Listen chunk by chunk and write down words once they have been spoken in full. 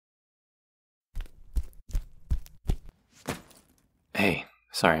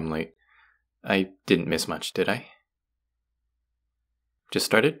Sorry I'm late. I didn't miss much, did I? Just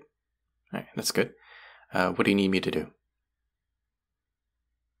started? Alright, that's good. What do you need me to do?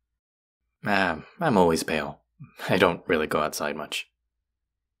 I'm always pale. I don't really go outside much.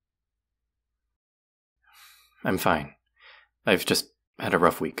 I'm fine. I've just had a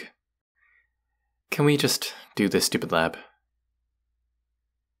rough week. Can we just do this stupid lab?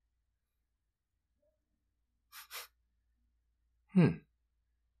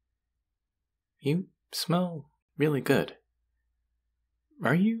 You smell really good.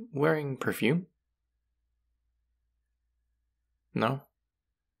 Are you wearing perfume? No?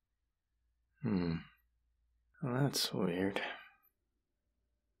 Well, that's weird.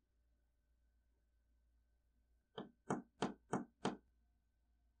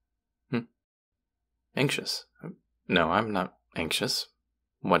 Anxious? No, I'm not anxious.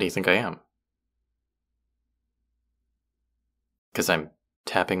 Why do you think I am? 'Cause I'm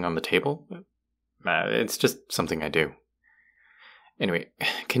tapping on the table? It's just something I do. Anyway,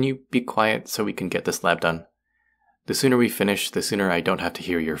 can you be quiet so we can get this lab done? The sooner we finish, the sooner I don't have to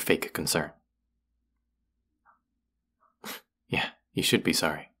hear your fake concern. Yeah, you should be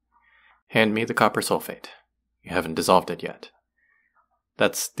sorry. Hand me the copper sulfate. You haven't dissolved it yet.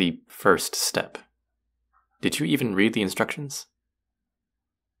 That's the first step. Did you even read the instructions?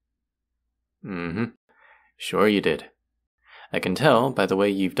 Sure you did. I can tell by the way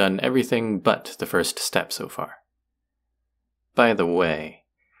you've done everything but the first step so far. By the way,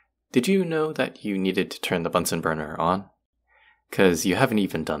 did you know that you needed to turn the Bunsen burner on? 'Cause you haven't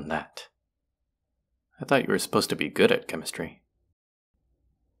even done that. I thought you were supposed to be good at chemistry.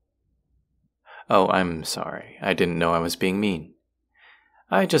 Oh, I'm sorry. I didn't know I was being mean.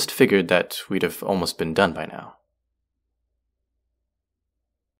 I just figured that we'd have almost been done by now.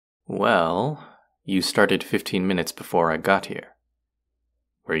 Well, you started 15 minutes before I got here.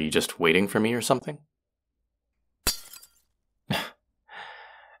 Were you just waiting for me or something?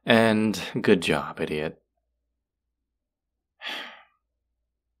 And good job, idiot.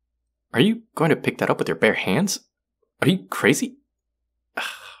 Are you going to pick that up with your bare hands? Are you crazy?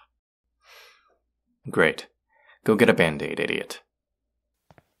 Great. Go get a band-aid, idiot.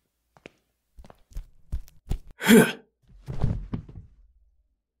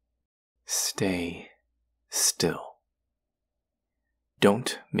 Stay still.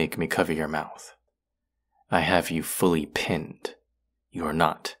 Don't make me cover your mouth. I have you fully pinned. You're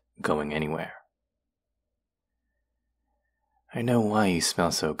not going anywhere. I know why you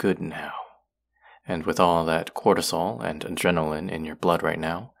smell so good now. And with all that cortisol and adrenaline in your blood right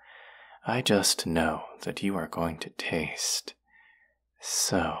now, I just know that you are going to taste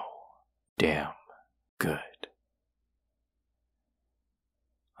so damn good.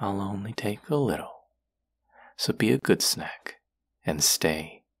 I'll only take a little, so be a good snack and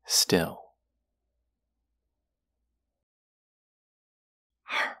stay still.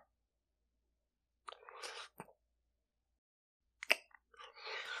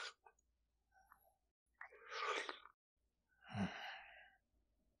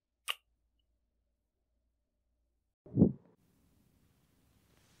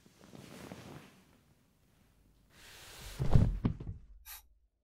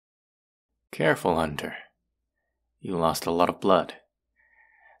 Careful, Hunter. You lost a lot of blood.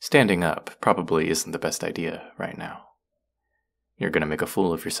 Standing up probably isn't the best idea right now. You're gonna make a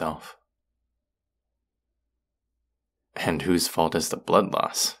fool of yourself. And whose fault is the blood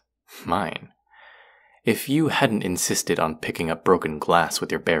loss? Mine. If you hadn't insisted on picking up broken glass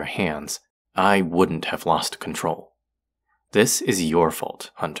with your bare hands, I wouldn't have lost control. This is your fault,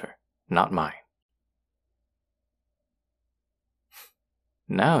 Hunter, not mine.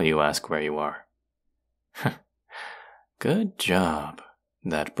 Now you ask where you are. Good job.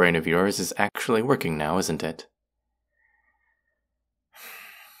 That brain of yours is actually working now, isn't it?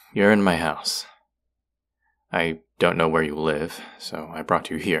 You're in my house. I don't know where you live, so I brought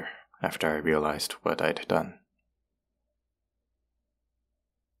you here after I realized what I'd done.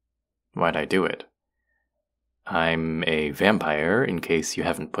 Why'd I do it? I'm a vampire, in case you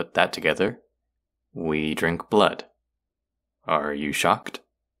haven't put that together. We drink blood. Are you shocked?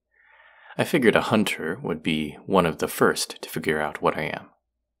 I figured a hunter would be one of the first to figure out what I am.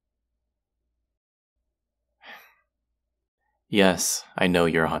 Yes, I know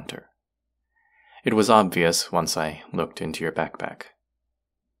you're a hunter. It was obvious once I looked into your backpack.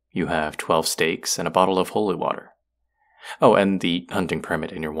 You have 12 steaks and a bottle of holy water. Oh, and the hunting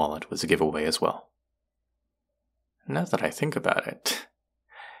permit in your wallet was a giveaway as well. Now that I think about it,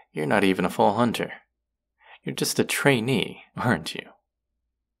 you're not even a full hunter. You're just a trainee, aren't you?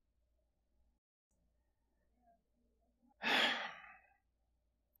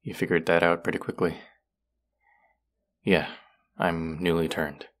 You figured that out pretty quickly. Yeah, I'm newly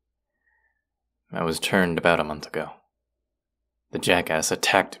turned. I was turned about a month ago. The jackass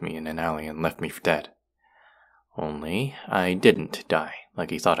attacked me in an alley and left me for dead. Only I didn't die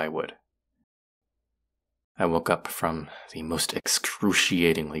like he thought I would. I woke up from the most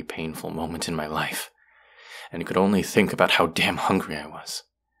excruciatingly painful moment in my life, and could only think about how damn hungry I was.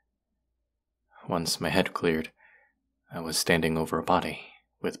 Once my head cleared, I was standing over a body,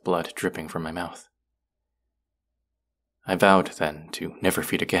 with blood dripping from my mouth. I vowed then to never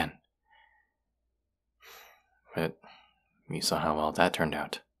feed again. But you saw how well that turned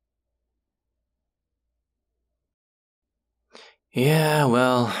out. Yeah,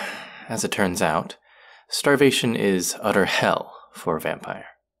 well, as it turns out, starvation is utter hell for a vampire.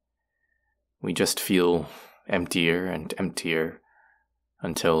 We just feel emptier and emptier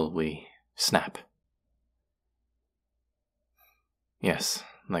until we snap. Yes,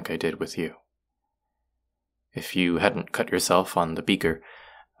 like I did with you. If you hadn't cut yourself on the beaker,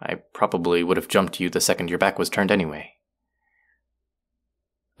 I probably would have jumped you the second your back was turned anyway.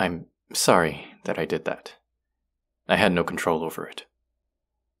 I'm sorry that I did that. I had no control over it.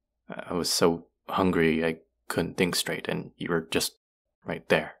 I was so hungry I couldn't think straight, and you were just right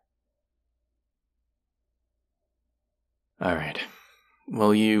there. Alright.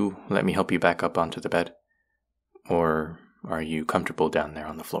 Will you let me help you back up onto the bed? Or are you comfortable down there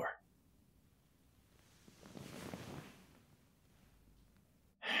on the floor?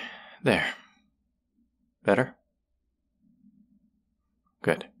 There. Better?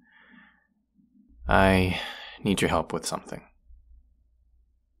 Good. I need your help with something.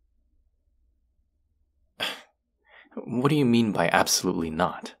 What do you mean by absolutely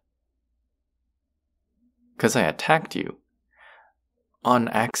not? 'Cause I attacked you. On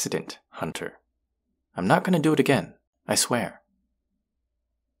accident, Hunter. I'm not going to do it again, I swear.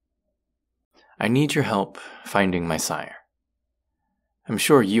 I need your help finding my sire. I'm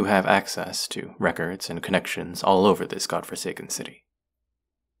sure you have access to records and connections all over this godforsaken city.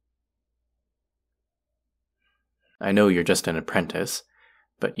 I know you're just an apprentice,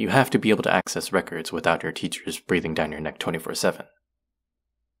 but you have to be able to access records without your teachers breathing down your neck 24/7.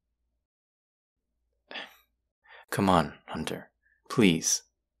 Come on, Hunter. Please.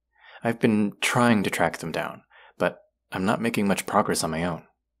 I've been trying to track them down, but I'm not making much progress on my own.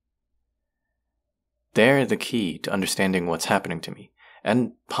 They're the key to understanding what's happening to me,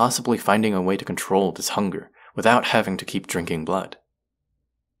 and possibly finding a way to control this hunger without having to keep drinking blood.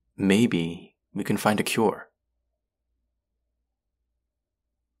 Maybe we can find a cure.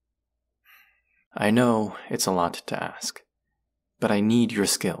 I know it's a lot to ask, but I need your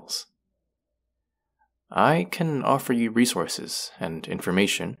skills. I can offer you resources and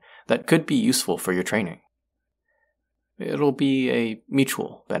information that could be useful for your training. It'll be a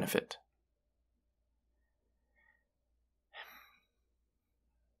mutual benefit.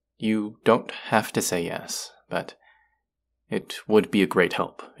 You don't have to say yes, but it would be a great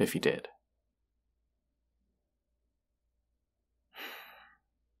help if you did.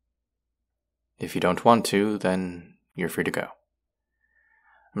 If you don't want to, then you're free to go.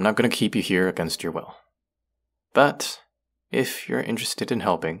 I'm not going to keep you here against your will. But if you're interested in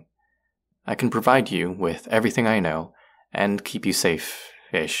helping, I can provide you with everything I know and keep you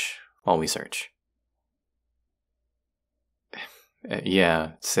safe-ish while we search.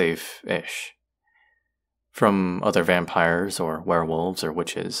 Yeah, safe-ish. From other vampires or werewolves or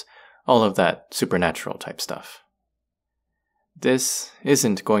witches, all of that supernatural type stuff. This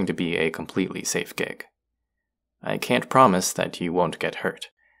isn't going to be a completely safe gig. I can't promise that you won't get hurt,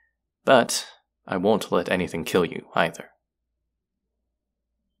 but I won't let anything kill you either.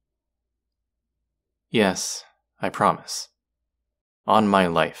 Yes, I promise. On my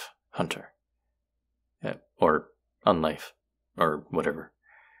life, Hunter. Or unlife, or whatever.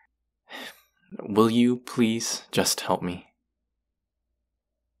 Will you please just help me?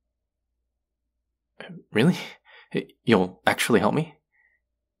 Really? You'll actually help me?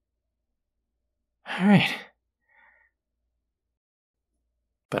 Alright.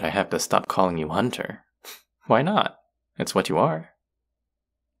 But I have to stop calling you Hunter. Why not? It's what you are.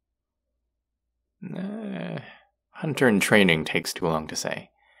 Hunter in training takes too long to say.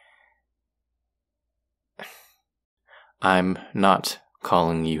 I'm not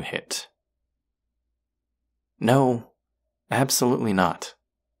calling you Hit. No, absolutely not.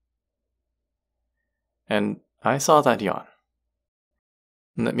 And I saw that yawn.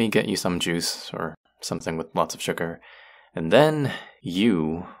 Let me get you some juice, or something with lots of sugar, and then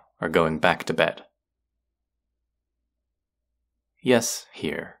you are going back to bed. Yes,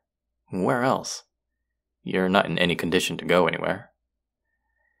 here. Where else? You're not in any condition to go anywhere.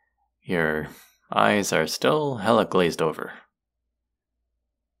 Your eyes are still hella glazed over.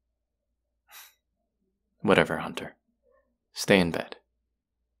 Whatever, Hunter. Stay in bed.